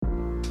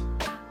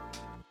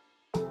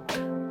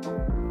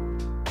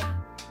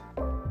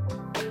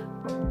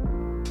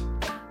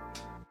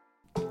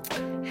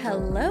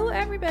Hello,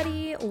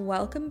 everybody.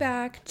 Welcome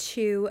back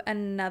to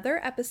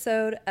another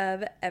episode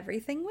of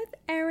Everything with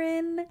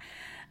Erin,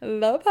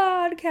 the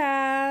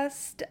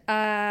podcast.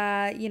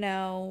 I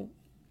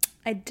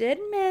did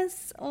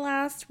miss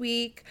last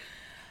week.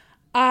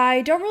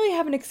 I don't really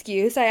have an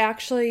excuse. I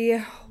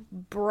actually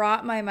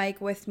brought my mic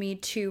with me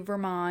to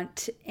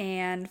Vermont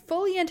and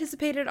fully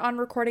anticipated on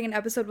recording an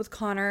episode with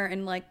Connor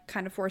and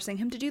kind of forcing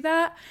him to do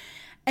that.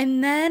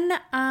 And then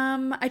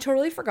I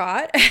totally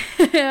forgot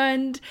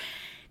and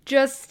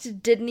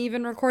just didn't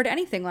even record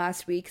anything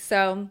last week.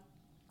 So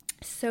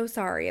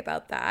sorry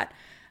about that.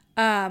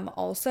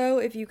 Also,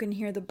 if you can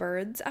hear the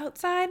birds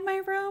outside my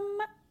room,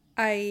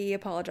 I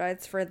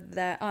apologize for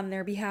that on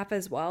their behalf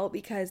as well,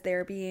 because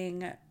they're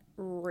being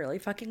really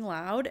fucking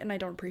loud and I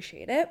don't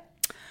appreciate it.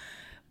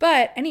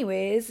 But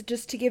anyways,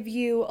 just to give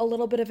you a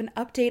little bit of an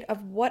update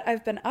of what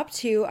I've been up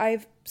to,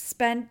 I've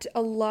spent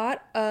a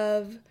lot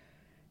of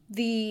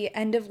the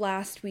end of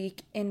last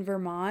week in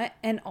Vermont.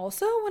 And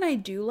also when I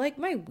do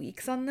my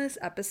weeks on this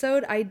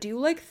episode, I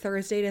do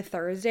Thursday to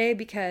Thursday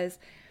because,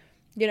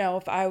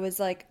 if I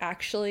was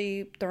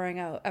actually throwing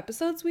out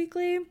episodes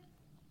weekly,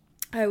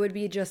 I would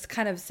be just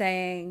kind of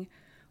saying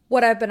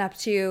what I've been up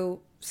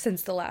to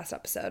since the last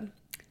episode.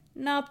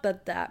 Not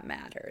that that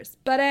matters.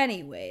 But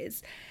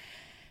anyways,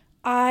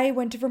 I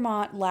went to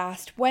Vermont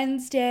last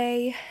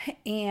Wednesday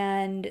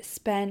and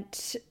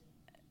spent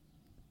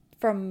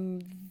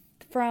from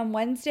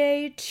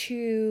Wednesday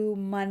to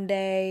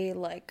Monday,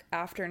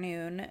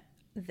 afternoon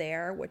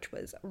there, which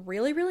was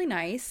really, really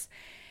nice.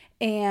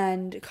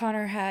 And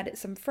Connor had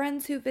some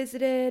friends who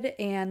visited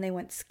and they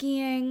went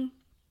skiing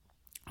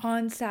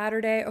on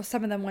Saturday. Oh,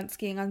 some of them went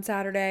skiing on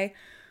Saturday.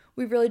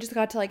 We really just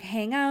got to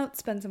hang out,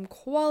 spend some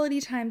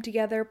quality time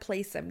together,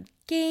 play some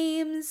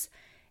games.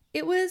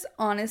 It was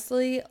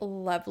honestly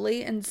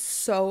lovely and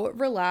so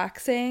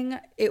relaxing.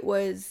 It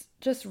was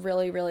just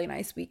really, really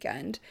nice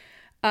weekend.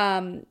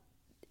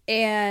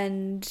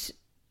 And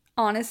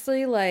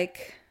honestly, I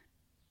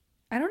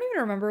don't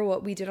even remember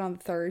what we did on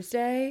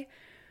Thursday,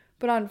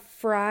 but on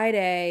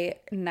Friday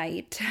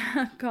night,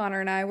 Connor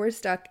and I were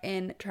stuck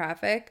in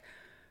traffic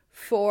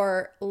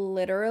for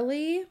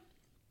literally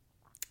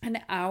an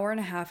hour and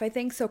a half, I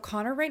think. So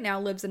Connor right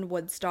now lives in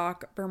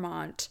Woodstock,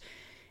 Vermont,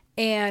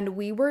 and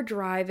we were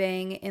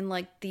driving in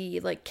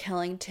the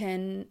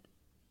Killington.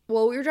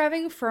 Well, we were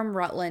driving from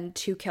Rutland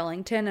to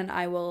Killington, and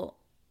I will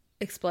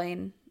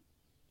explain.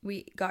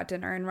 We got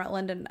dinner in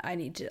Rutland, and I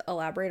need to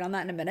elaborate on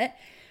that in a minute.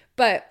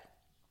 But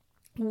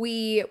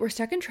we were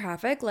stuck in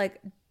traffic,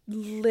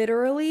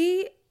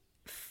 literally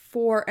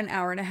for an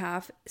hour and a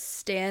half,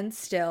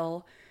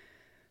 standstill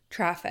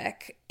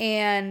traffic.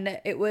 And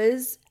it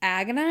was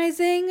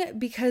agonizing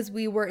because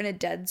we were in a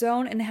dead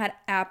zone and had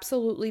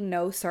absolutely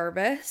no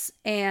service.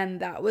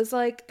 And that was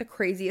the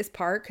craziest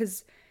part,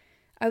 because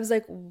I was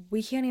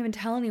we can't even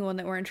tell anyone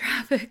that we're in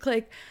traffic.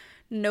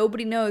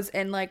 Nobody knows.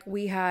 And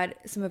we had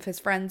some of his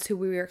friends who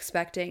we were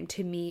expecting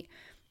to meet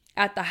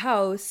at the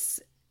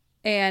house,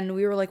 and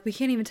we were we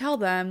can't even tell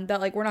them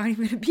that we're not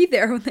even going to be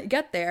there when they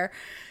get there.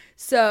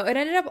 So it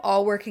ended up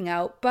all working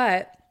out,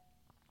 but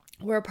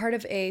we're a part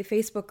of a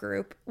Facebook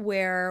group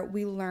where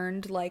we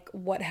learned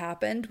what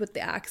happened with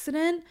the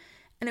accident,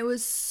 and it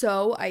was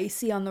so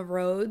icy on the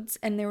roads,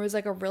 and there was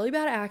a really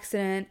bad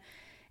accident,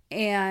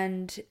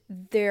 and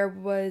there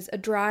was a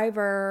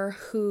driver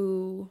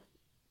who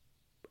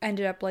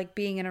ended up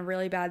being in a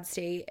really bad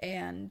state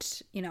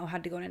and,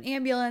 had to go in an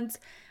ambulance.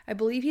 I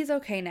believe he's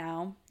okay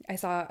now. I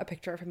saw a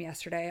picture of him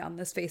yesterday on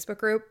this Facebook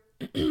group.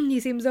 He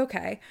seems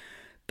okay.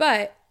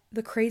 But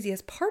the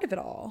craziest part of it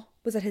all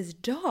was that his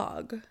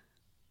dog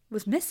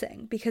was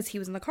missing because he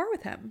was in the car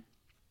with him.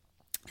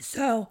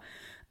 So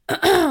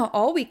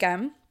all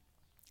weekend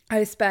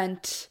I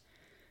spent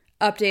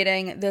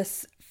updating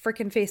this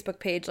freaking Facebook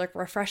page,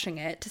 refreshing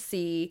it to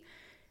see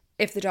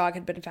if the dog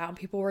had been found.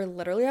 People were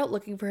literally out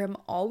looking for him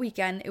all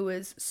weekend. It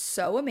was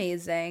so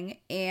amazing.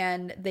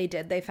 And they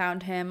did. They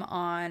found him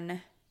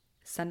on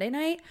Sunday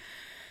night.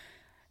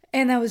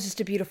 And that was just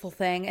a beautiful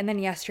thing. And then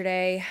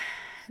yesterday,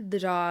 the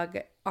dog,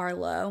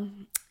 Arlo,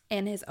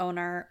 and his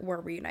owner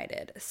were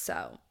reunited.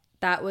 So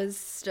that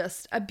was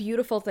just a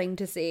beautiful thing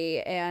to see.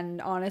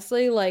 And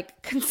honestly,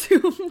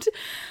 consumed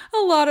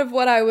a lot of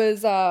what I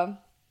was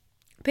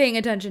paying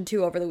attention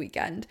to over the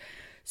weekend.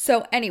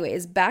 So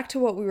anyways, back to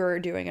what we were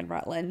doing in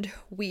Rutland.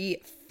 I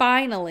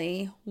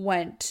finally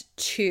went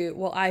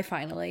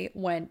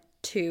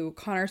to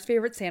Connor's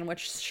favorite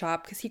sandwich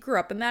shop because he grew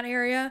up in that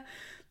area.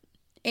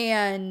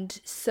 And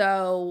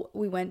so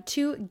we went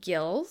to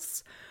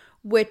Gill's,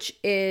 which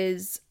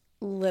is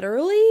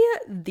literally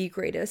the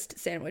greatest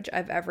sandwich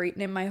I've ever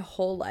eaten in my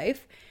whole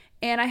life.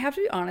 And I have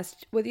to be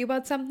honest with you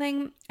about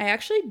something. I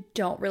actually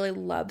don't really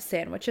love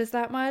sandwiches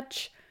that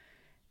much.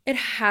 It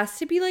has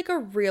to be a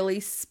really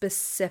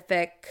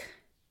specific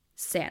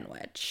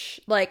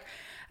sandwich.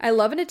 I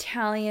love an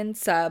Italian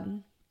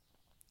sub,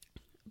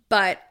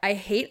 but I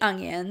hate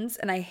onions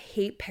and I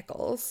hate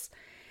pickles.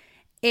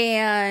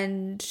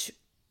 And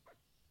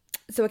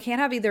so I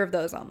can't have either of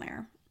those on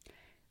there.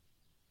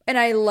 And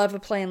I love a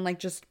plain, like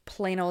just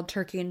plain old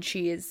turkey and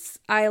cheese.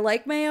 I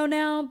like mayo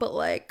now, but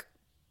like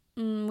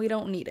we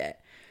don't need it.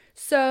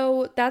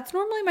 So that's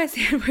normally my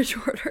sandwich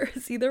order,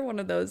 is either one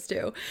of those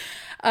two.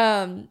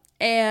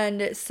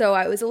 And so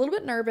I was a little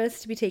bit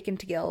nervous to be taken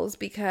to Gills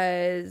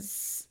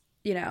because,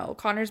 you know,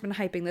 Connor's been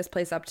hyping this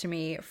place up to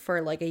me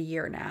for like a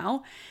year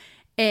now.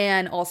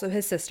 And also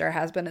his sister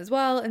has been as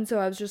well. And so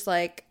I was just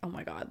like, oh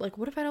my God, like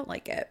what if I don't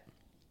like it?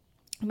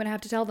 I'm going to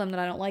have to tell them that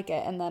I don't like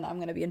it, and then I'm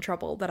going to be in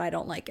trouble that I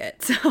don't like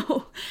it.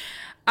 So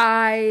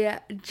I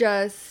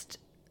just,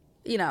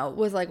 you know,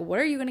 was like, what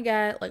are you going to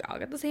get? Like, I'll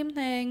get the same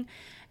thing.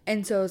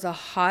 And so it was I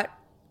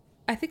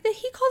think that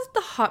he calls it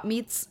the hot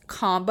meats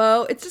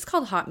combo. It's just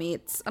called hot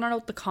meats. I don't know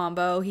what the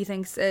combo he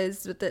thinks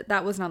is, but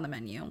that wasn't on the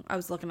menu. I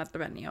was looking at the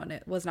menu and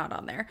it was not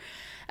on there.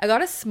 I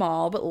got a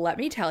small, but let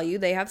me tell you,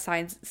 they have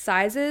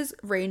sizes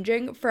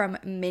ranging from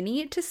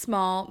mini to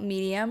small,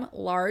 medium,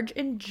 large,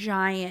 and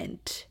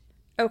giant.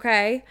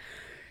 Okay.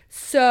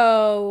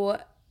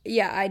 So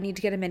yeah, I need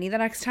to get a mini the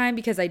next time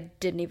because I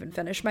didn't even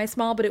finish my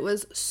small, but it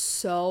was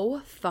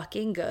so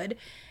fucking good.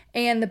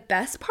 And the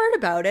best part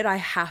about it, I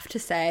have to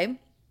say,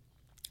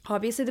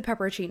 obviously the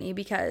pepperoncini,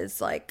 because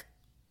like,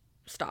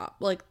 stop,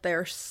 like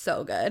they're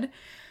so good.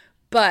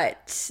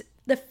 But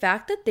the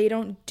fact that they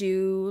don't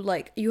do,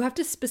 like, you have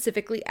to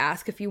specifically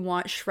ask if you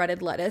want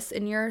shredded lettuce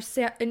in your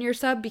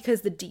sub,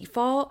 because the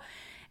default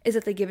is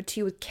that they give it to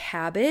you with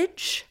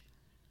cabbage.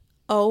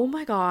 Oh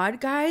my God,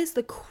 guys,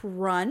 the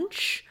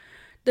crunch,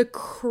 the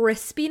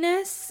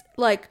crispiness,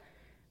 like,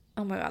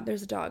 oh my God,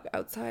 there's a dog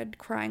outside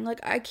crying.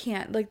 Like, I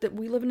can't, like,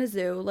 we live in a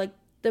zoo. Like,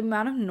 the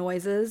amount of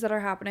noises that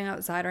are happening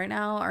outside right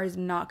now is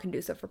not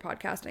conducive for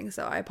podcasting.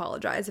 So I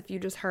apologize if you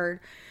just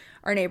heard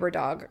our neighbor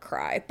dog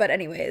cry. But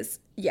anyways,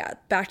 yeah,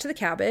 back to the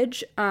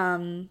cabbage.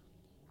 Holy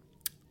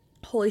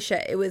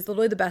shit, it was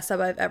literally the best sub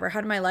I've ever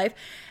had in my life.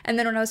 And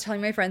then when I was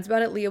telling my friends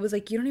about it, Leah was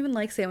like, you don't even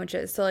like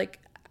sandwiches. So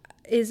like,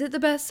 is it the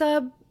best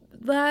sub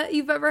that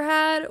you've ever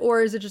had,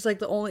 or is it just like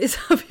the only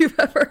sub you've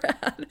ever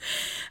had?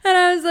 And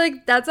I was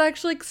like, that's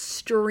actually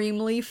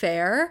extremely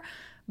fair,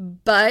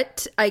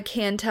 but I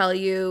can tell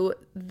you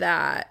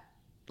that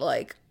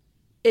like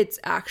it's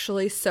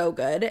actually so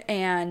good.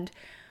 And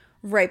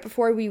right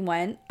before we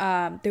went,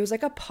 there was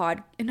like a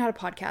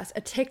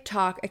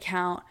TikTok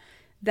account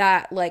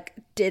that like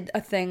did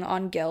a thing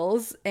on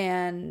Gills,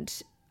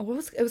 and it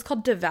was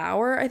called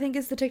Devour, I think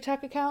is the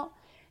TikTok account.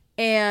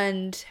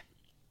 And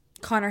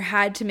Connor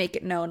had to make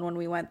it known when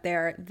we went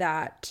there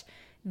that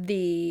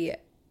the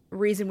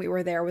reason we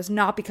were there was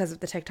not because of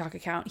the TikTok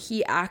account.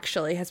 He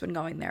actually has been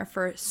going there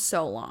for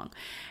so long.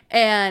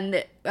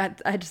 And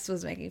I just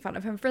was making fun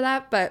of him for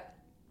that, but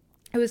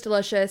it was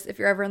delicious. If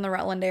you're ever in the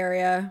Rutland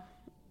area,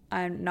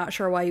 I'm not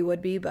sure why you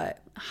would be, but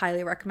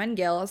highly recommend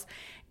Gills.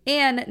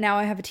 And now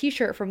I have a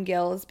t-shirt from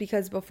Gills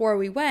because before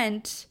we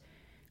went,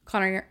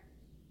 Connor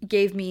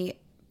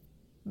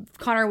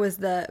was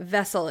the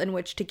vessel in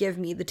which to give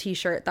me the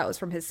t-shirt that was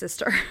from his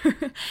sister.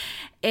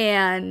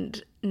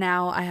 And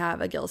now I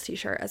have a Gills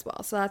t-shirt as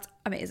well. So that's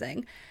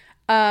amazing.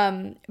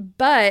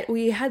 But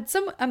we had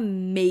some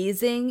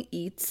amazing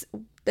eats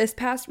this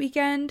past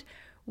weekend.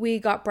 We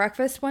got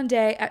breakfast one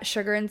day at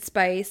Sugar and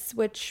Spice,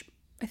 which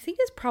I think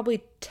is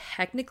probably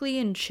technically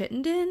in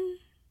Chittenden.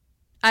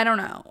 I don't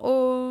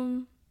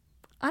know.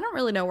 I don't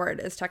really know where it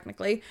is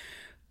technically,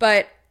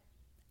 but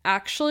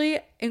actually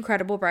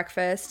incredible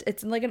breakfast.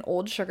 It's in like an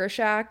old sugar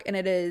shack, and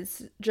it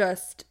is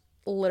just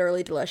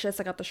literally delicious.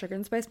 I got the Sugar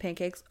and Spice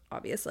pancakes,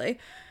 obviously,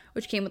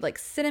 which came with like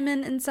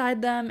cinnamon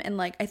inside them, and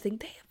like I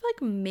think they have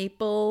like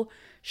maple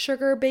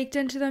sugar baked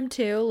into them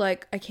too.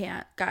 Like, I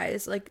can't,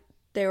 guys, like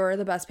they were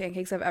the best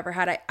pancakes I've ever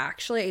had. I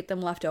actually ate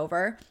them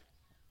leftover,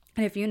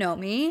 and if you know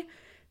me,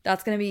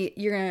 that's gonna be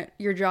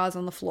your jaw's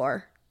on the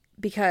floor,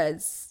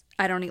 because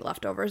I don't eat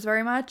leftovers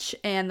very much.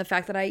 And the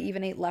fact that I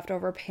even ate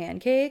leftover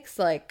pancakes,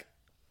 like,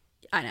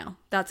 I know,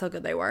 that's how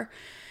good they were.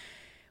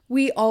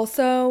 We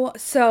also,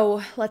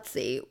 so let's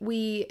see,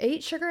 we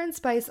ate Sugar and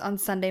Spice on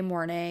Sunday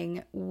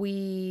morning.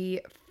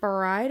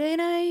 Friday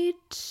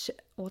night,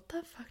 what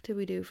the fuck did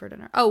we do for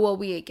dinner? Oh, well,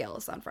 we ate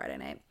Gills on Friday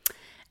night.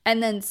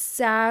 And then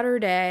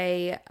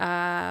Saturday,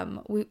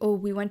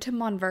 we went to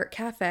Montvert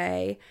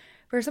Cafe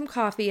for some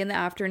coffee in the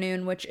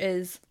afternoon, which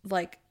is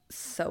like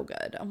so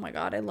good. Oh my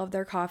God, I love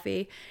their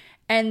coffee.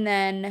 And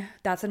then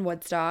that's in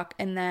Woodstock.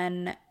 And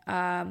then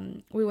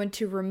we went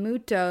to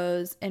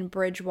Ramuto's in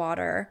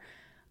Bridgewater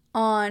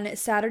on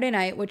Saturday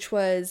night, which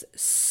was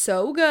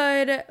so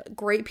good.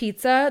 Great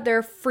pizza.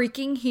 They're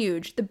freaking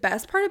huge. The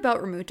best part about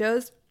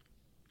Ramuto's,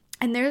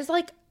 and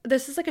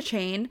this is like a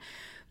chain,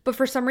 but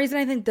for some reason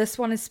I think this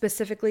one is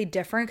specifically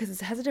different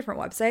because it has a different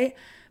website.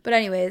 But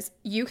anyways,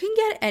 you can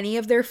get any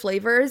of their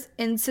flavors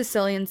in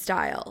Sicilian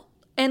style.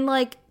 And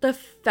like the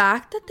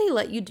fact that they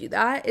let you do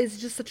that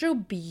is just such a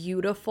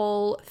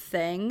beautiful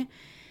thing.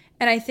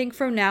 And I think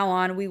from now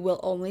on, we will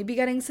only be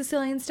getting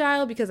Sicilian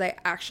style because I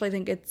actually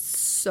think it's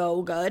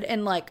so good.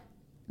 And like,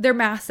 they're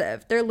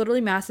massive. They're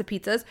literally massive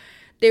pizzas.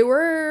 There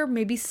were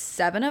maybe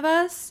 7 of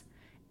us.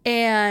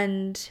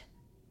 And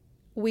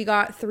we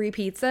got 3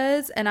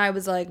 pizzas and I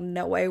was like,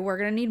 no way, we're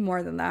going to need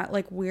more than that.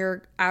 Like,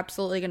 we're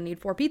absolutely going to need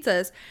 4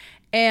 pizzas.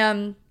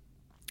 And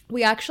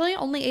we actually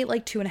only ate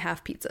like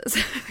 2.5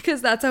 pizzas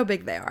because that's how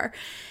big they are.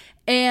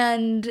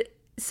 And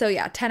so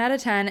yeah, 10 out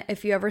of 10.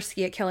 If you ever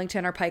ski at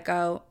Killington or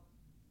Pico,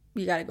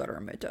 you got to go to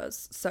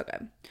Ramuto's. So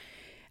good.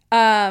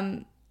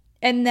 And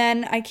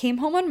then I came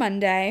home on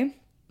Monday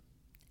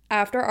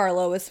after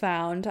Arlo was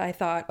found. I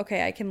thought,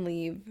 okay, I can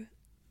leave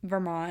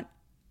Vermont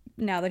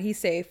now that he's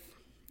safe.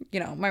 You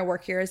know, my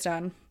work here is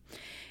done.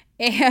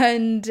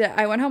 And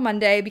I went home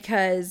Monday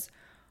because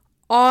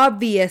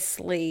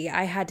obviously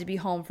I had to be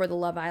home for the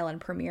Love Island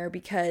premiere,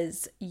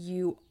 because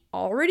you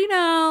already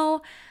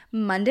know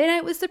Monday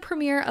night was the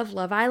premiere of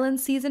Love Island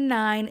season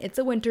 9. It's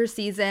a winter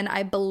season.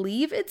 I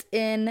believe it's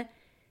in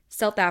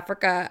South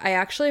Africa. I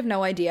actually have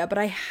no idea, but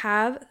I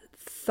have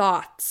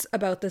thoughts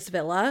about this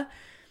villa.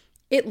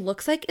 It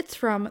looks like it's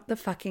from the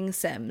fucking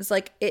Sims.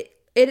 Like,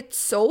 it's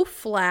so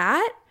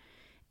flat,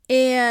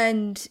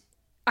 and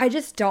I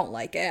just don't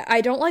like it.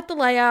 I don't like the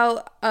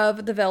layout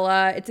of the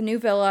villa. It's a new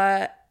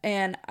villa,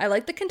 and I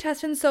like the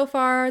contestants so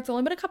far. It's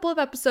only been a couple of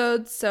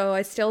episodes, so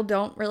I still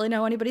don't really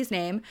know anybody's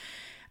name.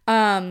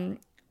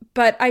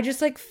 But I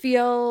just like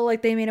feel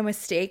like they made a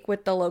mistake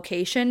with the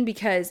location,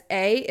 because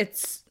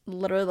it's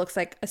literally looks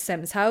like a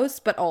Sims house,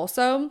 but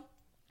also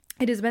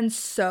it has been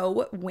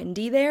so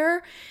windy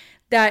there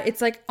that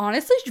it's like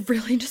honestly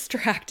really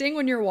distracting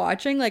when you're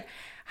watching, like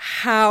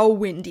how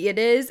windy it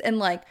is. And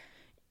like,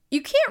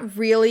 you can't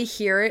really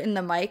hear it in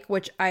the mic,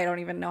 which I don't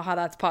even know how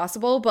that's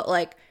possible, but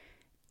like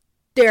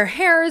their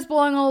hair is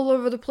blowing all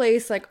over the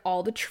place. Like,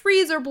 all the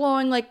trees are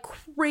blowing like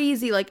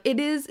crazy. Like, it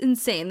is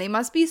insane. They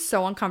must be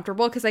so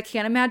uncomfortable, because I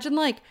can't imagine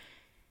like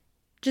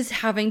just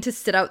having to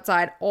sit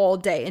outside all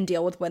day and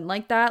deal with wind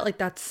like that. Like,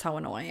 that's so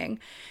annoying.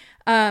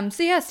 So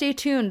yeah, stay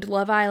tuned.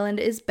 Love Island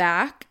is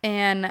back,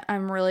 and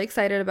I'm really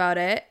excited about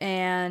it.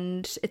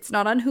 And it's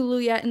not on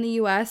Hulu yet in the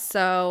US,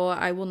 so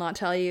I will not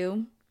tell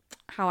you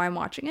how I'm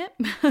watching it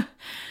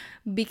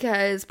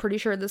because pretty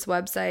sure this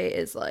website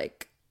is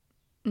like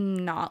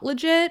not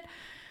legit.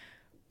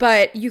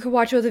 But you could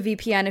watch it with a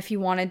VPN if you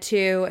wanted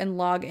to and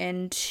log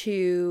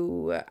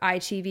into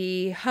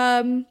ITV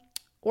Hub,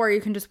 or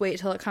you can just wait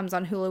till it comes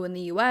on Hulu in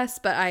the US,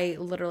 but I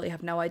literally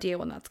have no idea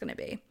when that's going to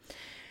be.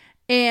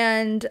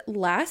 And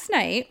last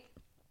night,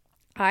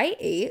 I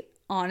ate,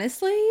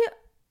 honestly,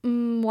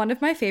 one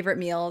of my favorite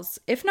meals,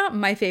 if not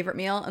my favorite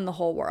meal in the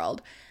whole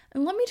world.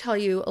 And let me tell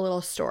you a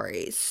little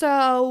story.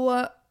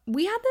 So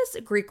we had this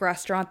Greek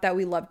restaurant that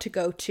we loved to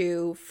go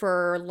to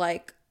for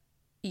like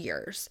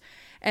years.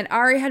 And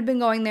Ari had been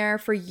going there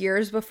for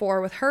years before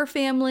with her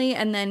family,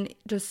 and then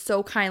just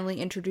so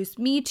kindly introduced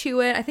me to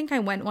it. I think I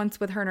went once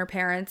with her and her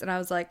parents, and I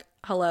was like,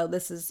 hello,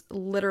 this is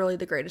literally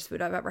the greatest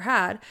food I've ever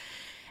had.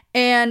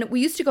 And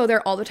we used to go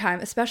there all the time,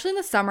 especially in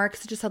the summer,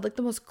 because it just had like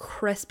the most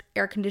crisp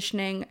air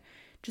conditioning,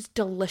 just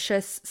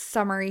delicious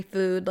summery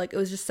food. Like, it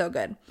was just so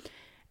good.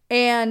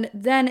 And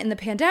then in the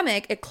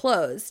pandemic, it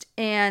closed.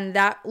 And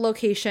that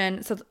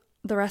location, so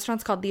the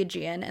restaurant's called the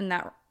Aegean, and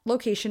that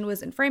location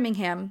was in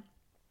Framingham.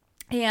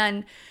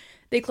 And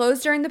they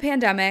closed during the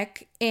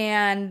pandemic,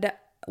 and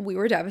we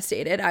were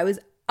devastated. I was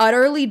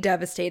utterly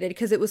devastated,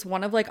 because it was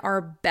one of like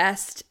our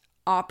best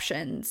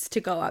options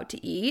to go out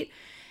to eat.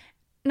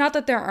 Not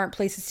that there aren't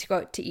places to go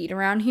out to eat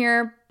around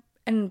here.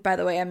 And by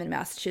the way, I'm in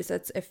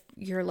Massachusetts if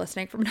you're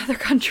listening from another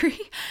country.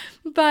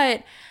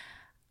 But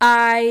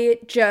I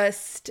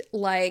just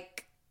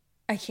like,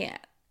 I can't.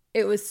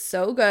 It was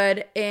so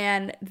good.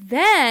 And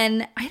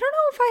then I don't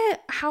know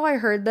how I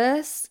heard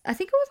this. I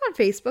think it was on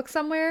Facebook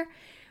somewhere.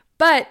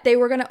 But they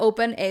were going to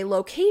open a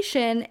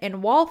location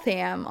in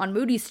Waltham on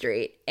Moody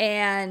Street.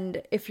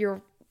 And if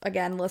you're,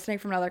 again, listening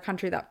from another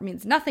country, that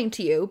means nothing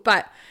to you.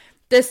 But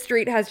this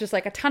street has just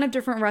like a ton of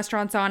different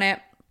restaurants on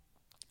it,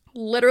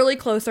 literally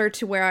closer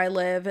to where I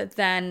live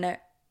than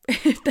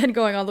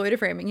going all the way to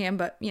Framingham.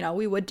 But, you know,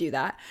 we would do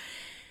that.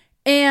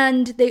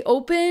 And they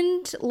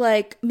opened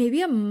like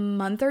maybe a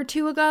month or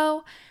two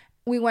ago.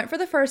 We went for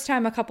the first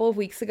time a couple of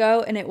weeks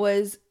ago, and it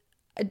was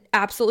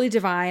absolutely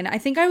divine. I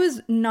think I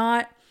was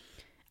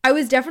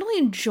definitely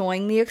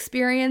enjoying the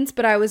experience,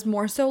 but I was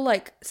more so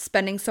like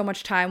spending so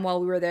much time while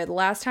we were there the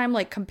last time,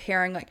 like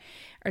comparing like,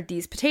 are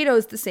these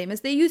potatoes the same as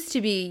they used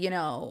to be? You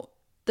know,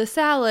 the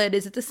salad,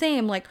 is it the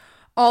same? Like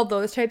all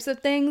those types of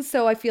things.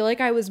 So I feel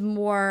like I was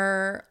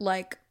more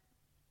like,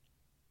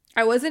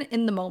 I wasn't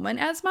in the moment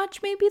as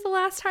much maybe the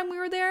last time we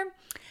were there.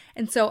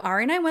 And so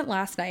Ari and I went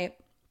last night,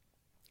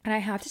 and I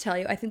have to tell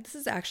you, I think this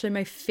is actually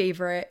my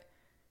favorite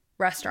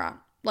restaurant,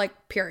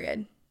 like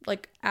period.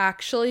 Like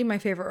actually my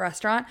favorite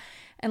restaurant.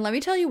 And let me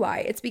tell you why.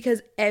 It's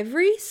because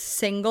every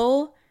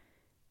single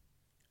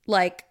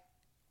like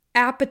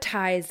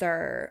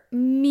appetizer,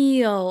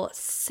 meal,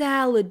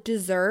 salad,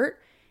 dessert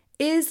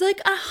is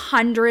like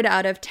 100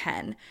 out of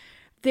 10.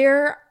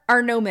 There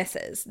are no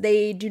misses.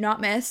 They do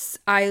not miss.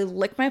 I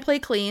lick my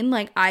plate clean.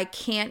 Like, I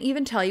can't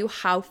even tell you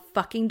how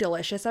fucking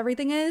delicious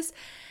everything is.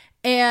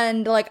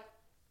 And like,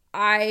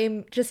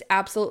 I'm just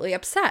absolutely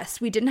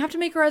obsessed. We didn't have to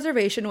make a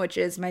reservation, which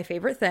is my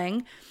favorite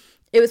thing.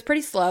 it was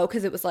pretty slow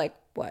because it was like,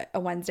 what, a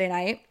Wednesday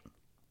night.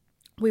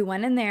 We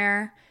went in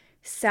there,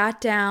 sat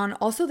down.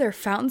 Also, their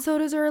fountain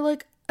sodas are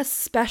like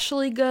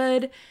especially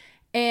good.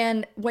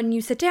 And when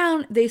you sit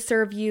down, they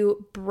serve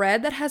you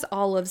bread that has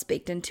olives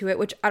baked into it,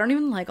 which I don't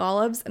even like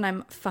olives, and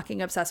I'm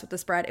fucking obsessed with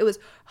this bread. It was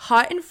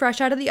hot and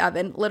fresh out of the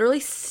oven, literally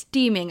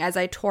steaming as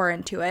I tore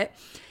into it.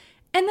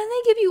 And then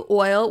they give you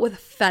oil with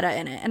feta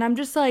in it. And I'm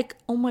just like,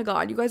 oh my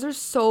God, you guys are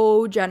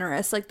so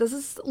generous. Like, this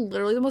is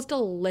literally the most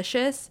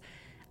delicious.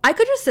 I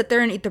could just sit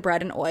there and eat the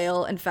bread and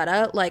oil and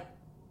feta, like,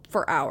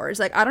 for hours.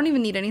 Like, I don't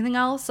even need anything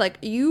else. Like,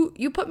 you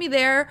put me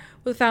there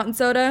with fountain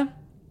soda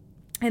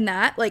and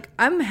that, like,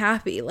 I'm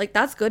happy. Like,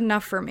 that's good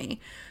enough for me.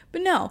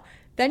 But no,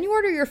 then you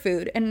order your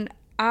food. And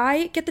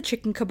I get the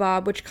chicken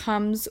kebab, which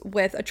comes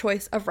with a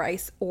choice of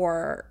rice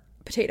or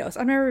potatoes.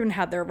 I've never even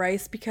had their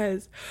rice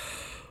because,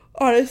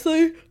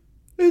 honestly,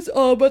 it's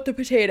all about the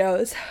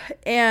potatoes.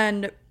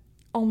 And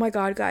oh my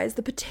God, guys,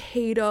 the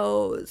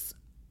potatoes.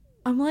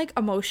 I'm like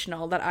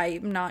emotional that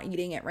I'm not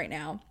eating it right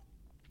now.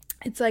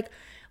 It's like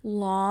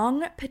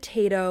long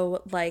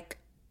potato like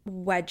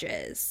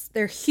wedges.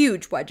 They're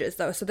huge wedges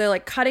though. So they're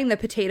like cutting the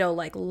potato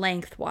like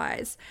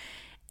lengthwise.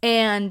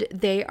 And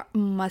they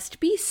must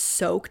be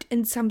soaked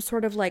in some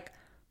sort of like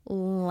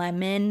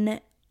lemon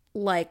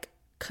like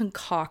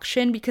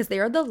concoction because they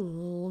are the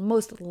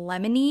most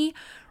lemony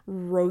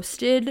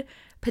roasted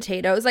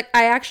potatoes. Like,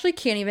 I actually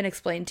can't even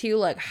explain to you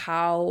like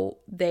how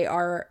they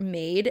are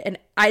made, and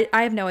I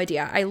have no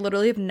idea. I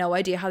literally have no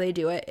idea how they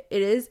do it.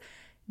 It is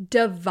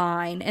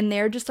divine, and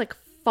they're just like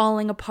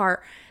falling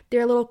apart.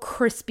 They're a little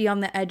crispy on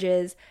the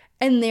edges,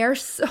 and they're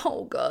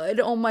so good.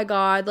 Oh my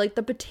God, like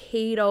the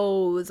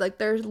potatoes, like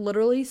they're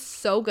literally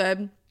so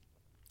good.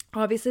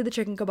 Obviously the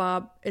chicken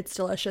kebab, it's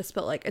delicious,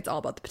 but like it's all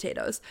about the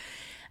potatoes.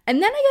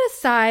 And then I get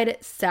a side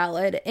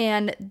salad,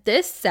 and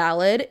this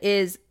salad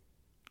is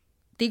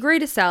the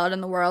greatest salad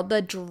in the world.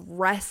 The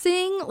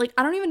dressing, like,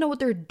 I don't even know what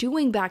they're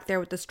doing back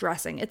there with this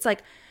dressing. It's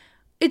like,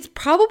 it's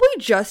probably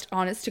just,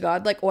 honest to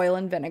God, like oil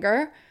and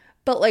vinegar.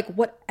 But like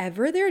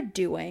whatever they're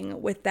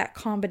doing with that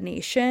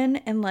combination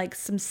and like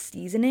some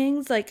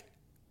seasonings, like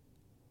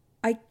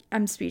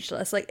I'm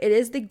speechless. Like, it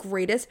is the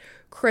greatest,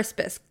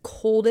 crispest,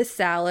 coldest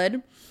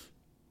salad.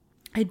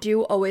 I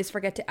do always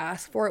forget to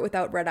ask for it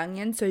without red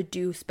onion. So I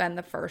do spend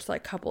the first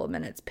like couple of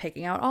minutes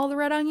picking out all the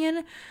red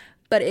onion.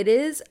 But it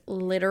is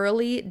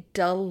literally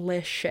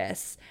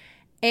delicious.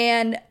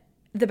 And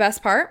the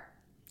best part,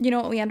 you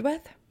know what we end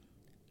with?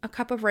 A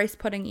cup of rice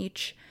pudding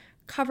each,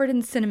 covered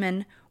in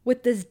cinnamon,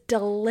 with this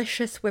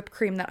delicious whipped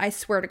cream that I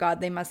swear to God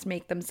they must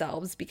make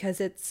themselves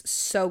because it's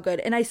so good.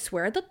 And I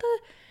swear that the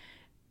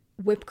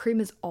whipped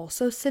cream is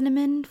also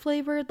cinnamon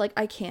flavored. Like,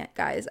 I can't,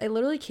 guys. I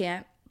literally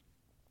can't.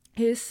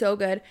 It is so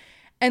good.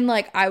 And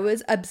like, I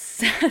was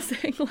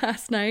obsessing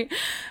last night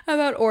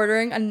about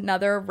ordering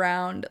another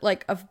round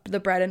like of the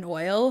bread and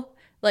oil.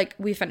 Like,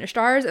 we finished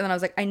ours and then I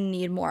was like, I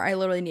need more. I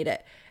literally need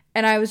it.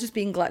 And I was just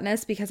being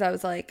gluttonous because I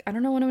was like, I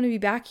don't know when I'm going to be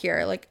back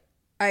here. Like,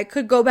 I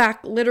could go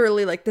back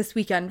literally like this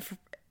weekend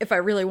if I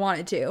really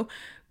wanted to.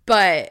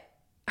 But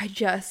I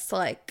just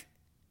like,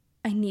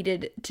 I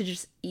needed to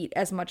just eat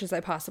as much as I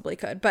possibly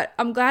could. But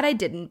I'm glad I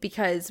didn't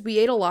because we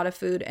ate a lot of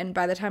food. And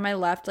by the time I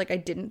left, like, I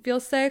didn't feel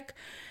sick.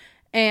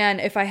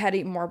 And if I had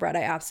eaten more bread,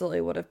 I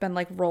absolutely would have been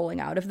like rolling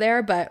out of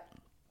there. But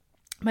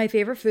my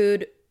favorite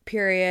food,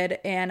 period.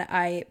 And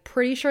I'm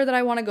pretty sure that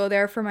I want to go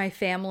there for my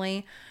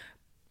family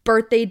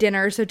birthday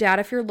dinner. So Dad,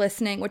 if you're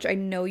listening, which I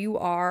know you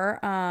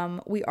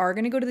are, we are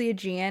going to go to the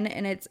Aegean,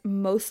 and it's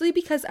mostly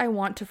because I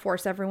want to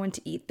force everyone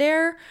to eat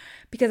there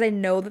because I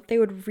know that they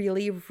would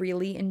really,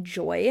 really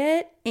enjoy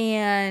it.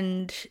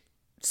 And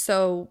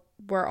so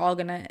we're all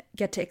going to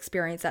get to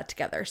experience that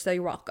together. So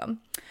you're welcome.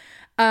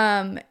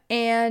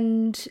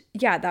 And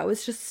yeah, that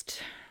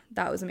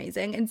was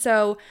amazing. And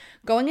so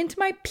going into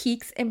my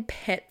peaks and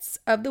pits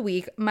of the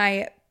week,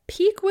 my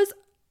peak was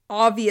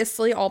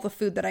obviously all the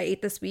food that I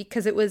ate this week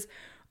because it was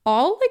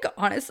all like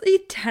honestly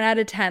 10 out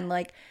of 10.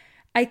 Like,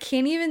 I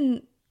can't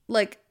even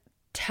like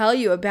tell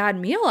you a bad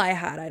meal I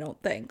had, I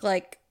don't think.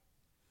 Like,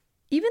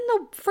 even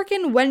the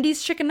freaking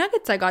Wendy's chicken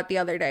nuggets I got the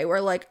other day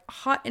were like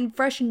hot and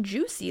fresh and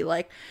juicy.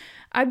 Like,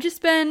 I've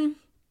just been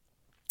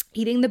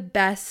eating the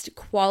best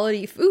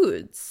quality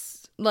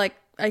foods. Like,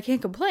 I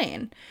can't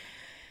complain.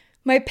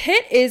 My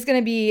pit is going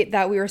to be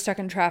that we were stuck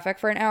in traffic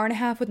for an hour and a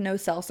half with no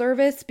cell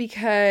service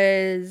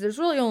because there's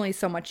really only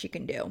so much you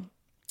can do.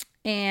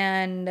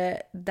 And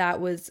that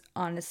was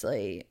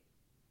honestly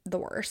the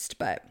worst,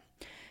 but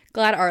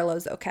glad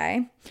Arlo's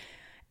okay.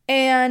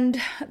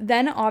 And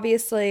then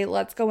obviously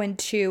let's go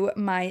into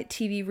my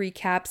TV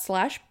recap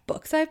 /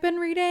 books I've been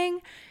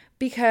reading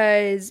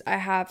because I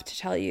have to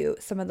tell you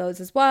some of those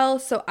as well.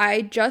 So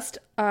I just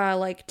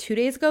like 2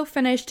 days ago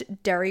finished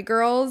Derry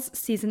Girls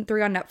season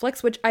 3 on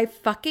Netflix, which I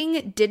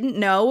fucking didn't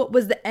know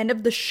was the end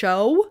of the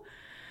show.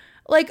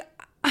 Like,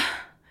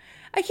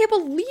 I can't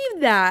believe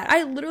that.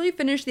 I literally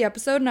finished the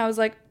episode and I was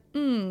like,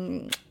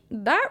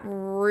 that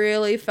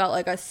really felt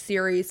like a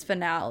series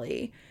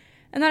finale.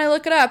 And then I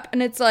look it up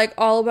and it's like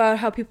all about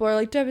how people are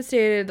like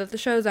devastated that the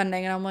show's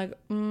ending. And I'm like,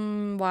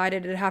 why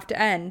did it have to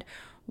end?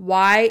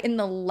 Why in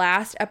the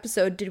last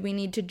episode did we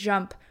need to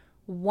jump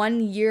 1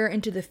 year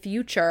into the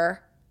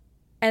future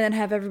and then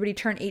have everybody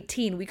turn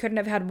 18? We couldn't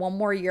have had one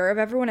more year of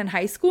everyone in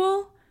high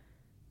school?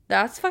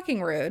 That's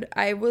fucking rude.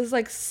 I was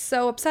like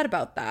so upset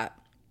about that.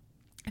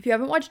 If you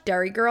haven't watched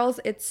Derry Girls,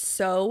 it's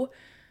so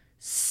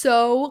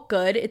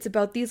good. It's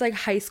about these like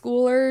high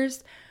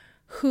schoolers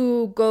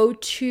who go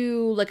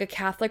to like a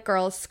Catholic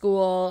girls'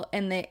 school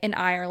in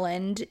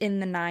Ireland in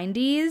the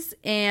 90s,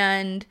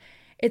 and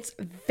it's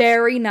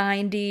very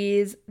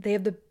 90s. They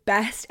have the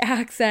best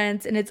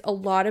accents, and it's a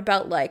lot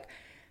about like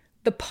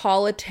the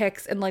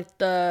politics and like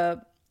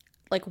the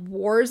like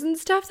wars and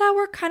stuff that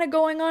were kind of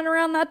going on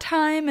around that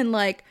time, and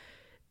like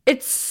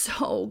it's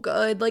so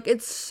good. Like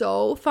it's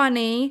so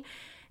funny,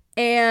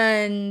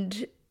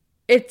 and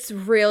it's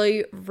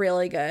really,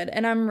 really good.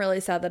 And I'm really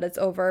sad that it's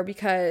over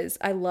because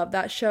I love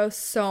that show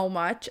so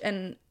much.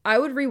 And I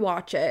would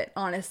rewatch it,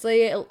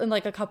 honestly, in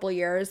like a couple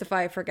years if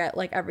I forget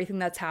like everything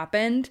that's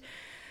happened.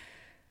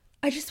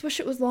 I just wish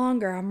it was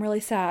longer. I'm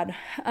really sad.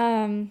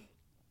 I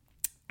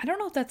don't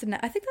know if that's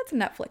I think that's a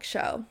Netflix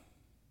show.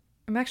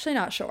 I'm actually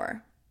not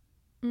sure.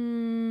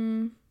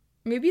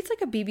 Maybe it's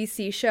like a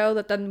BBC show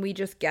that then we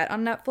just get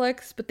on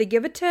Netflix, but they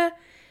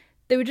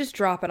would just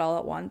drop it all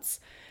at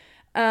once.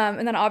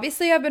 And then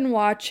obviously I've been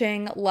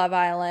watching Love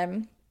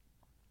Island.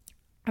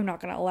 I'm not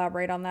going to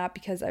elaborate on that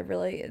because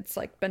it's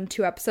like been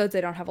 2 episodes.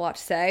 I don't have a lot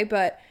to say,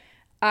 but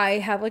I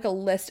have like a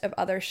list of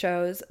other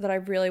shows that I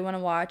really want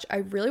to watch. I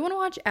really want to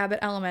watch Abbott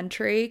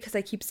Elementary because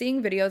I keep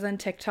seeing videos on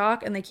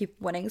TikTok and they keep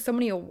winning so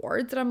many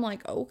awards, and I'm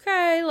like,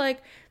 okay,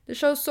 like the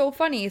show's so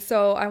funny.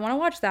 So I want to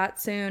watch that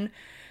soon.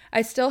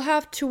 I still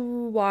have to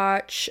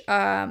watch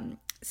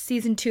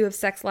season 2 of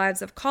Sex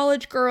Lives of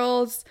College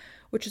Girls,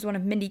 which is one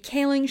of Mindy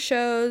Kaling's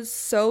shows.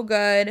 So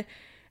good.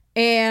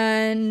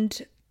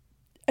 And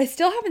I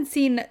still haven't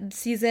seen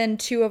season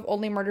 2 of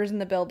Only Murders in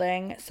the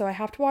Building, so I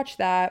have to watch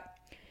that.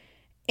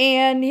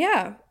 And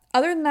yeah,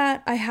 other than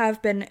that, I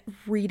have been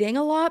reading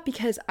a lot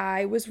because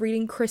I was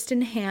reading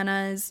Kristen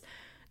Hanna's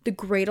The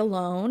Great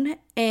Alone,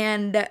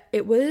 and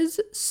it was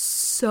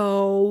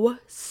so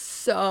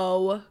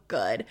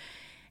good.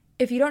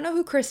 If you don't know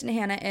who Kristen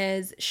Hanna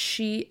is,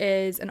 she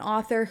is an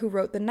author who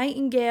wrote The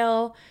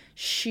Nightingale.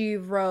 She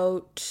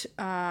wrote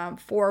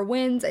Four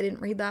Winds. I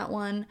didn't read that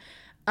one.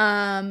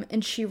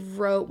 And she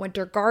wrote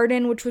Winter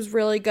Garden, which was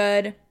really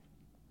good.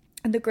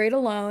 And The Great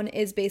Alone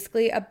is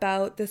basically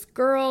about this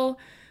girl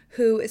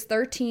who is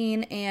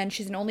 13 and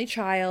she's an only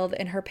child,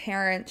 and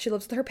she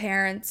lives with her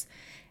parents.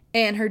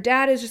 And her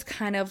dad is just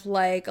kind of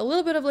like a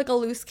little bit of like a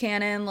loose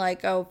cannon,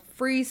 like a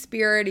free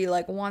spirit. He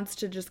like wants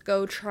to just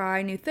go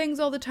try new things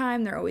all the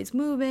time. They're always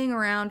moving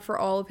around for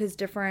all of his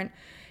different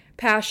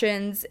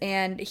passions.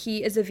 And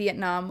he is a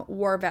Vietnam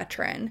War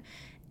veteran.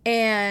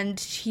 And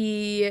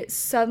he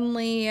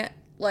suddenly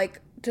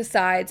like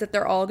decides that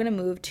they're all going to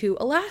move to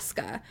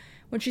Alaska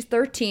when she's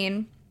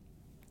 13.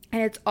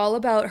 And it's all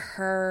about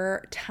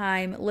her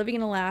time living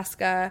in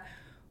Alaska,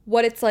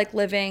 what it's like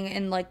living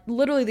in like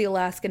literally the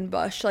Alaskan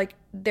bush. Like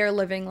they're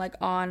living like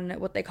on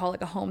what they call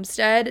like a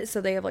homestead. So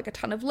they have like a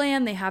ton of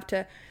land. They have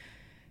to,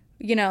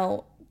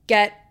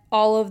 get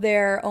all of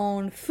their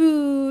own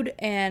food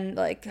and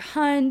like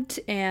hunt,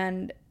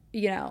 and,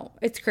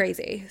 it's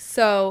crazy.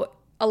 So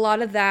a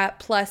lot of that,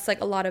 plus like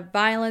a lot of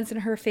violence in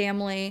her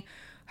family.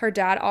 Her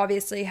dad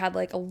obviously had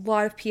like a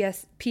lot of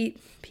PTSD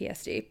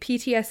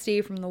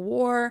from the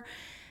war.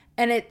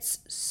 And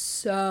it's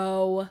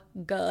so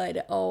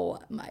good. Oh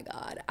my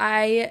God.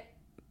 I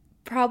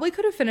probably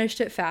could have finished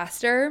it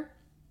faster,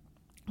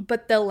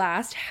 but the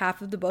last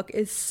half of the book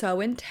is so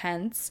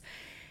intense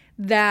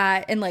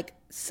and like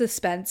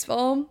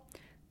suspenseful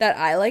that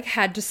I like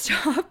had to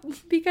stop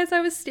because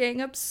I was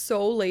staying up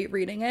so late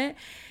reading it.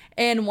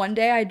 And one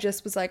day I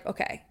just was like,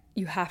 okay,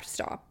 you have to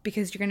stop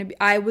because I'm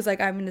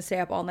going to stay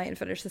up all night and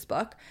finish this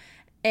book.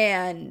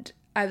 And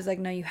I was like,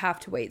 no, you have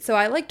to wait. So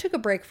I like took a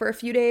break for a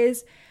few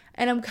days.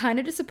 And I'm kind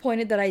of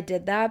disappointed that I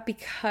did that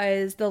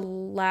because the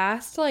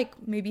last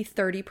like maybe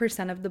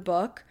 30% of the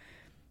book,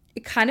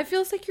 it kind of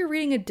feels like you're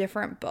reading a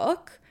different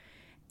book.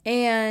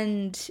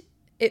 And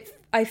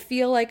I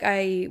feel like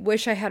I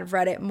wish I had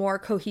read it more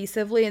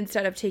cohesively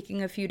instead of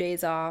taking a few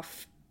days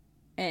off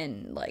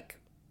and like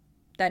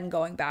then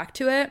going back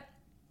to it.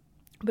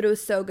 But it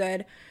was so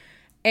good.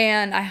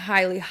 And I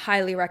highly,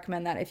 highly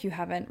recommend that if you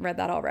haven't read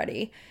that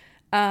already.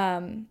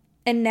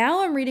 And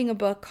now I'm reading a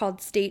book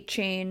called State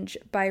Change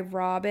by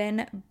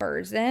Robin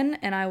Berzin,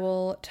 and I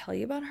will tell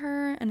you about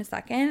her in a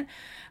second.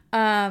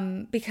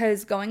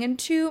 Because going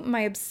into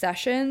my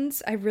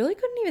obsessions, I really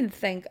couldn't even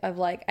think of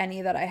like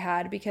any that I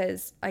had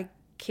because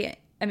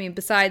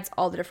besides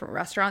all the different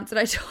restaurants that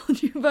I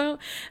told you about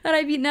that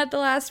I've eaten at the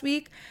last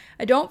week,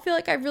 I don't feel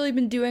like I've really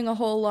been doing a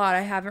whole lot.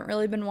 I haven't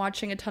really been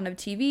watching a ton of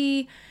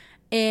TV.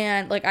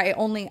 And like I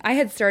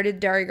had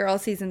started Derry Girl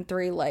season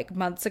 3 like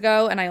months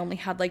ago, and I only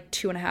had like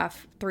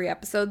 2.5, 3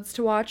 episodes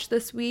to watch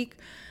this week.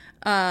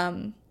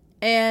 And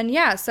And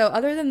yeah, so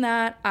other than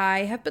that, I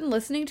have been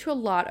listening to a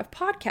lot of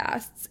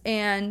podcasts,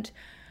 and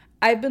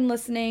I've been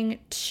listening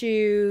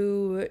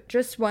to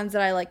just ones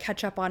that I like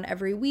catch up on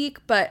every week,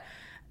 but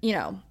you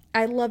know,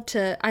 I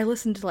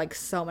listen to like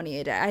so many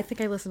a day. I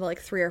think I listened to like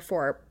 3 or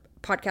 4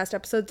 podcast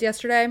episodes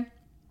yesterday,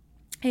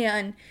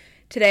 and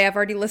today I've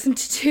already listened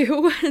to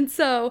 2. And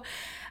so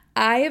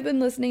I have been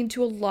listening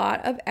to a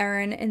lot of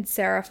Erin and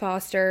Sarah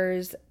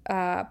Foster's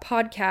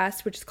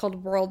podcast, which is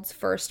called World's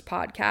First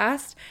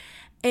Podcast.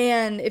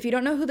 And if you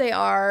don't know who they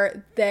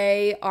are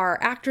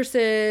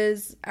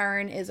actresses.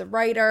 Erin is a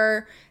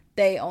writer.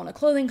 They own a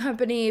clothing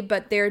company,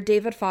 but they're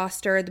David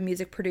Foster, the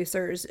music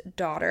producer's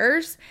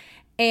daughters.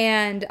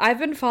 And I've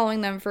been following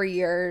them for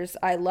years.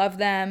 I love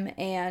them,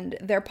 and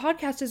their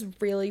podcast is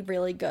really,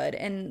 really good.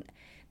 And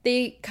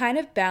they kind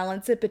of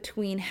balance it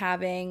between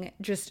having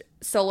just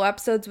solo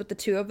episodes with the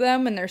two of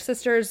them and their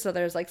sisters. So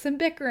there's like some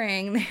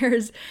bickering.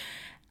 There's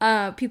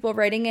people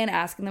writing in,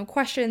 asking them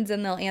questions,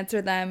 and they'll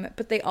answer them.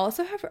 But they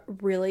also have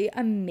really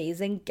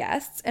amazing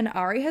guests. And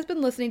Ari has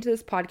been listening to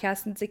this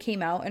podcast since it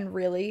came out and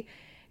really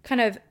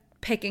kind of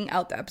picking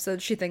out the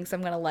episodes she thinks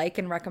I'm going to like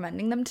and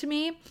recommending them to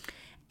me.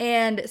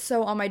 And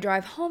so on my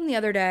drive home the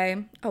other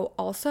day,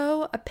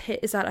 also a pit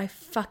is that I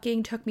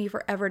fucking took me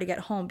forever to get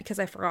home because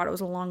I forgot it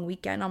was a long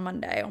weekend on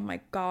Monday. Oh my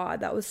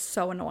God, that was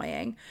so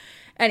annoying.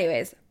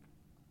 Anyways,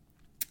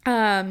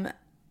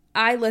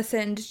 I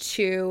listened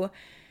to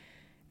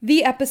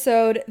the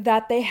episode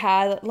that they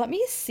had. Let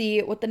me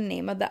see what the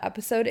name of the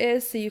episode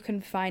is so you can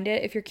find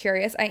it if you're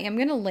curious. I am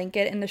going to link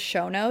it in the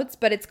show notes,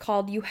 but it's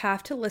called You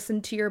Have to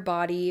Listen to Your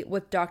Body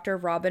with Dr.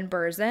 Robin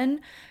Berzin.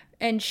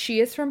 And she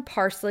is from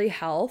Parsley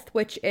Health,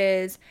 which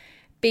is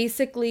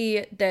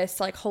basically this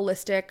like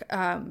holistic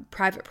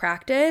private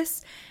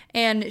practice.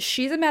 And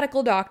she's a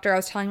medical doctor. I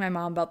was telling my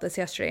mom about this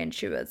yesterday, and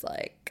she was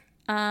like,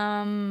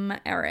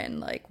 Erin,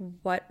 like,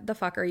 what the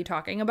fuck are you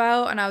talking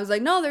about? And I was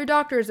like, no, they're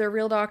doctors. They're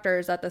real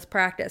doctors at this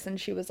practice.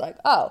 And she was like,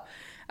 oh,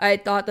 I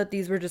thought that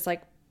these were just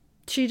like,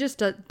 she just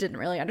didn't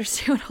really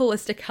understand what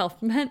holistic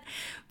health meant.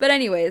 But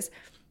anyways,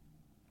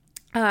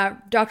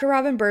 Dr.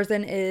 Robin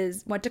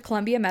Berzin went to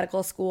Columbia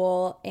Medical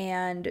School,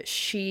 and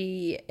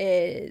she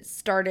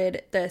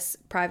started this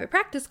private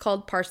practice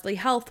called Parsley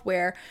Health,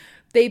 where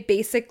they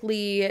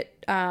basically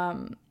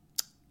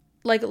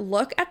like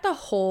look at the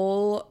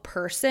whole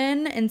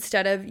person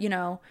instead of, you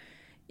know,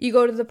 you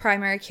go to the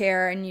primary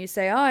care and you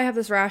say, oh, I have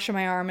this rash on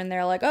my arm, and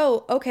they're like,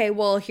 oh, okay,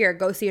 well, here,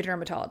 go see a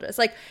dermatologist.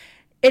 Like,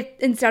 it,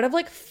 instead of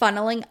like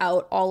funneling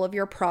out all of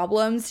your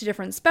problems to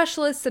different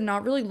specialists and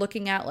not really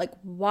looking at like,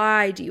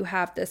 why do you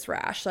have this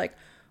rash? Like,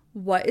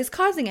 what is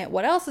causing it?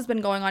 What else has been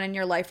going on in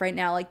your life right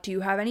now? Like, do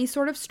you have any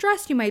sort of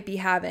stress you might be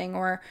having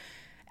or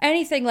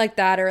anything like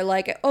that? Or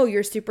like, oh,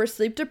 you're super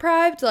sleep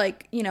deprived.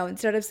 Like, you know,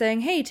 instead of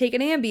saying, hey, take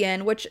an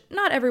Ambien, which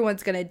not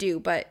everyone's going to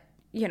do, but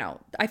you know,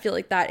 I feel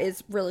like that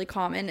is really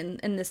common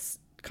in this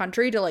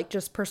country to like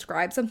just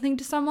prescribe something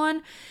to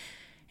someone.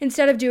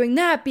 Instead of doing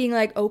that, being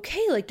like,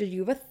 okay, like, did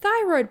you have a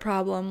thyroid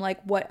problem?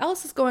 Like, what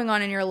else is going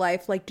on in your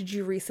life? Like, did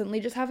you recently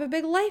just have a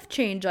big life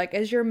change? Like,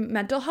 is your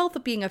mental health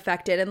being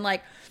affected? And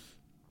like,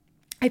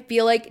 I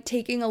feel like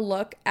taking a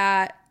look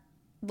at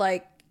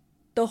like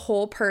the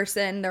whole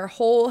person, their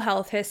whole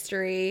health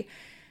history,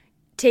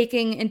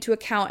 taking into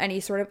account any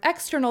sort of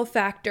external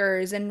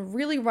factors, and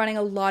really running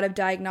a lot of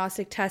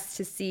diagnostic tests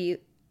to see,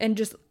 and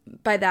just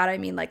by that I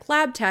mean like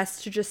lab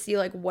tests to just see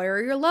like, where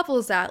are your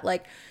levels at?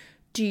 Like,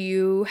 do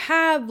you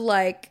have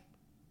like,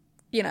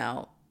 you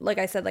know, like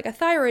I said, like a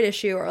thyroid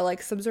issue or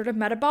like some sort of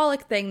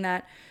metabolic thing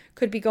that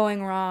could be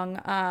going wrong,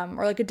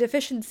 or like a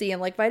deficiency in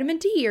like vitamin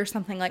D or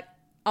something, like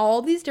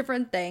all these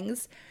different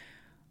things.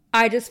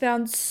 I just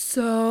found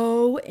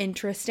so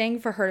interesting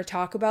for her to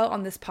talk about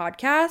on this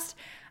podcast.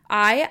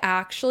 I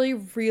actually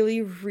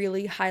really,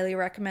 really highly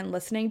recommend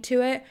listening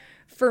to it.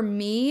 For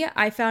me,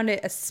 I found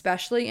it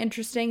especially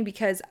interesting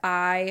because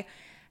I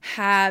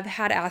have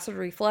had acid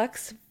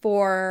reflux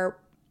for,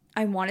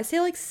 I want to say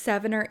like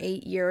 7 or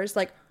 8 years,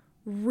 like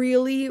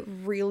really,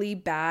 really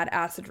bad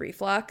acid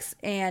reflux,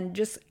 and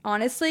just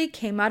honestly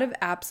came out of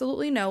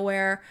absolutely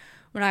nowhere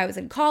when I was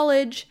in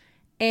college.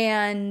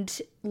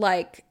 And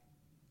like,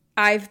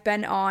 I've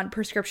been on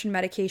prescription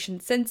medication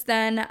since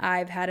then.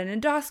 I've had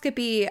an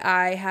endoscopy.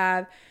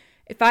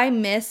 If I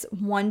miss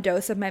one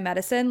dose of my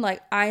medicine,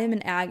 like I am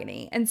in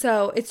agony. And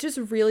so it's just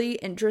really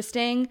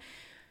interesting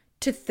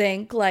to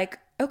think like,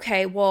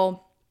 okay,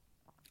 well,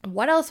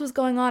 what else was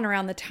going on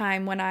around the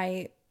time when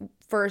I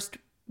first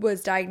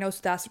was diagnosed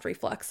with acid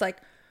reflux? Like,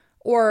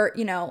 or,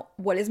 you know,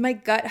 what is my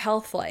gut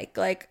health like?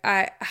 Like,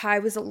 I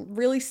was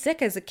really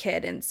sick as a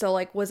kid. And so,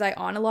 like, was I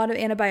on a lot of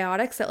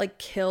antibiotics that, like,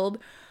 killed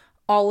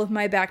all of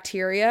my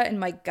bacteria in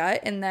my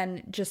gut? And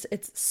then just,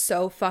 it's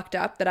so fucked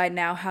up that I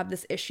now have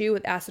this issue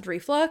with acid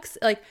reflux.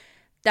 Like,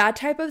 that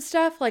type of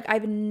stuff, like,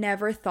 I've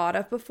never thought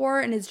of before.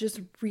 And it's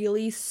just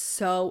really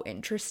so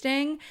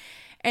interesting.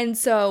 And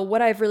so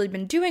what I've really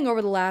been doing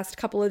over the last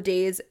couple of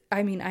days,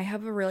 I mean, I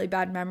have a really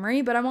bad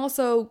memory, but I'm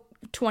also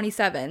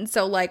 27.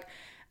 So like,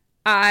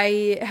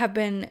 I have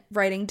been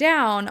writing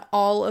down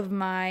all of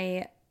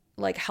my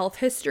like health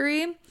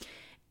history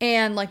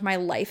and like my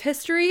life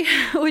history,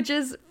 which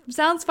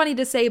sounds funny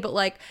to say, but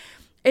like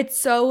it's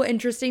so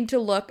interesting to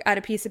look at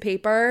a piece of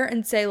paper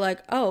and say like,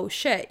 oh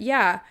shit,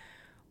 yeah,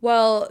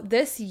 well,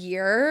 this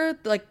year,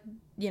 like,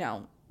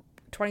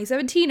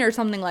 2017 or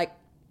something, like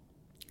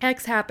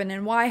X happened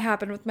and Y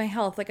happened with my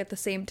health like at the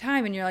same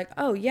time. And you're like,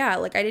 oh yeah,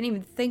 like I didn't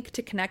even think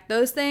to connect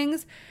those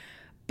things,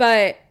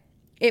 but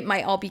it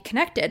might all be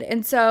connected.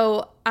 And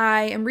so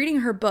I am reading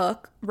her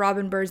book,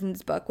 Robin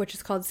Berzin's book, which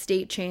is called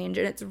State Change,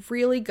 and it's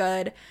really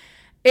good.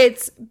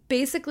 It's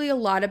basically a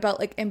lot about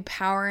like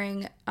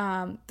empowering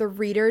the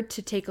reader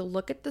to take a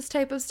look at this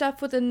type of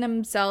stuff within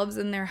themselves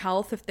and their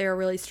health if they're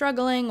really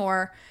struggling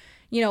or,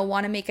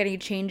 want to make any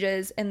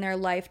changes in their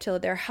life to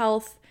their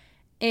health,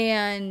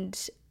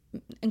 and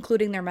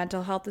including their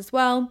mental health as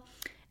well.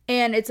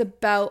 And it's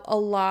about a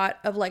lot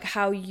of like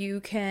how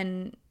you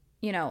can,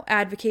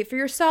 advocate for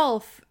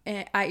yourself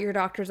at your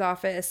doctor's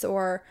office,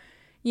 or,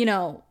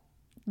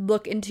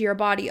 look into your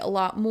body a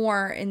lot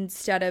more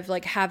instead of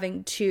like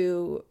having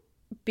to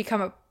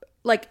become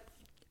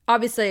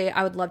obviously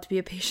I would love to be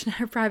a patient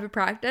at a private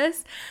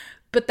practice,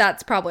 but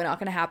that's probably not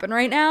going to happen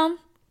right now.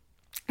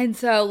 And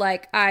so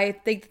like I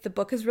think that the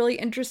book is really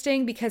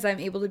interesting because I'm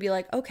able to be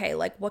like, okay,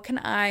 like what can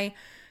I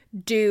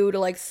do to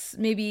like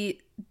maybe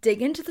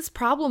dig into this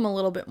problem a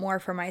little bit more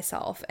for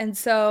myself. And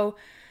so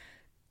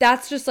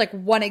that's just like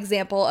one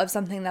example of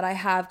something that I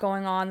have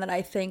going on that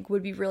I think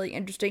would be really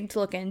interesting to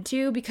look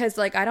into, because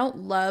like I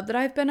don't love that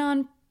I've been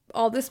on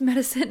all this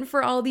medicine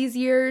for all these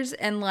years,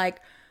 and like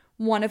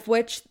one of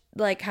which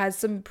like has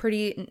some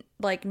pretty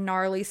like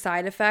gnarly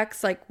side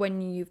effects like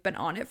when you've been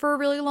on it for a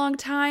really long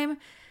time.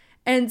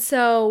 And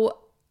so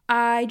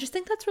I just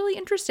think that's really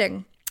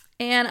interesting.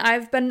 And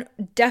I've been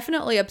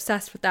definitely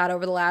obsessed with that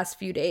over the last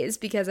few days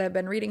because I've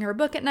been reading her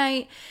book at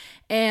night,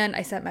 and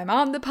I sent my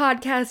mom the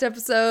podcast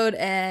episode,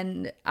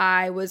 and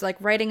I was like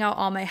writing out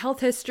all my health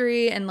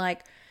history, and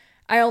like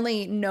I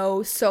only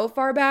know so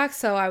far back.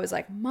 So I was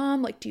like,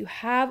 Mom, like, do you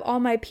have all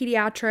my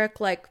pediatric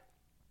like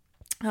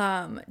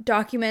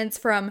documents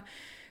from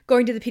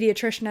going to the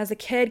pediatrician as a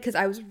kid? Because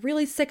I was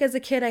really sick as a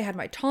kid. I had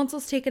my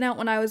tonsils taken out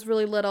when I was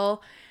really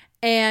little.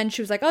 And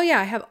she was like, oh yeah,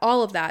 I have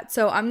all of that.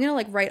 So I'm going to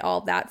like write all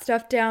of that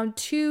stuff down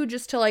too,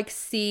 just to like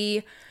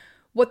see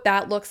what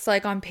that looks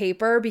like on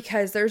paper,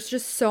 because there's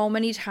just so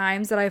many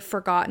times that I've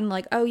forgotten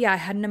like, oh yeah, I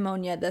had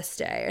pneumonia this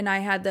day and I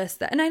had this,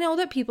 that. And I know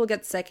that people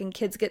get sick and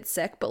kids get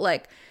sick, but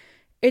like,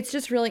 it's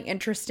just really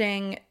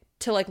interesting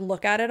to like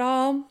look at it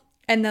all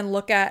and then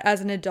look at as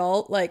an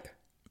adult, like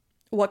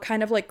what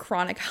kind of like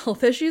chronic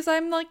health issues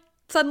I'm like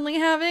suddenly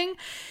having.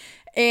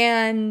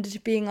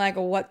 And being like,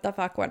 what the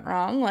fuck went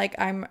wrong? Like,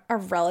 I'm a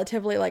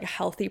relatively like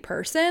healthy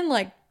person,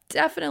 like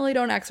definitely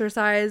don't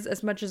exercise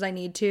as much as I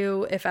need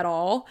to, if at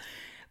all.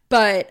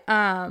 But,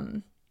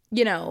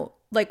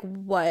 like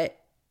what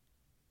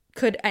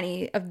could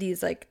any of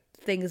these like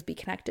things be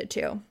connected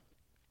to?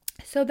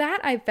 So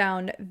that I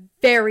found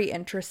very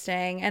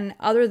interesting. And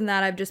other than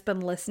that, I've just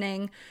been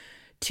listening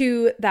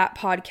to that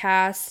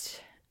podcast,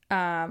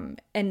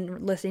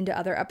 and listening to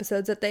other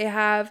episodes that they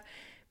have,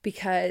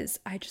 because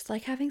I just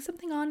like having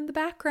something on in the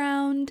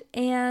background,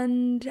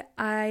 and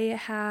I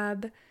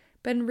have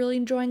been really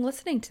enjoying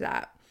listening to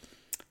that.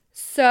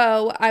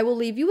 So I will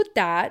leave you with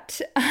that.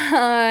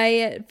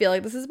 I feel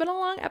like this has been a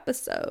long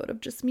episode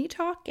of just me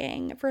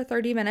talking for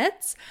 30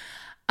 minutes.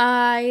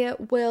 I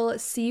will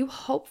see you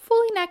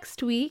hopefully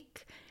next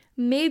week.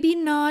 Maybe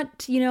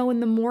not, in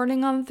the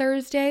morning on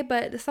Thursday,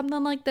 but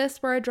something like this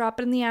where I drop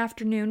it in the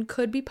afternoon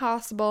could be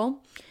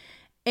possible.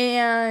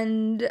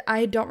 And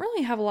I don't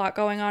really have a lot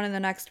going on in the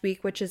next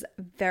week, which is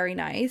very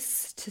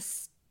nice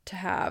to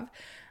have.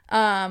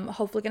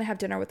 Hopefully gonna have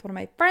dinner with one of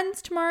my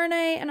friends tomorrow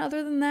night, and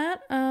other than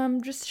that,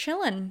 just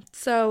chilling.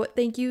 So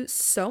thank you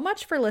so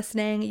much for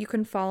listening. You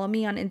can follow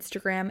me on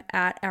Instagram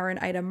at Erin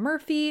Ida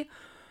Murphy,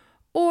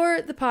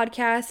 or the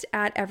podcast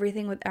at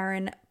Everything with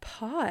Erin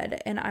Pod.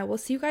 And I will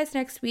see you guys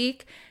next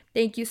week.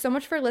 Thank you so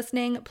much for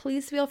listening.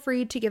 Please feel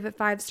free to give it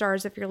 5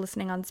 stars if you're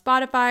listening on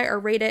Spotify, or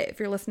rate it if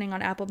you're listening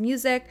on Apple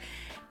Music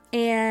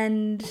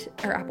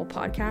or Apple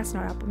Podcasts,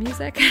 not Apple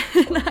Music.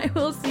 And I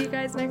will see you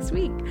guys next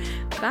week.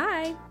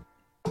 Bye.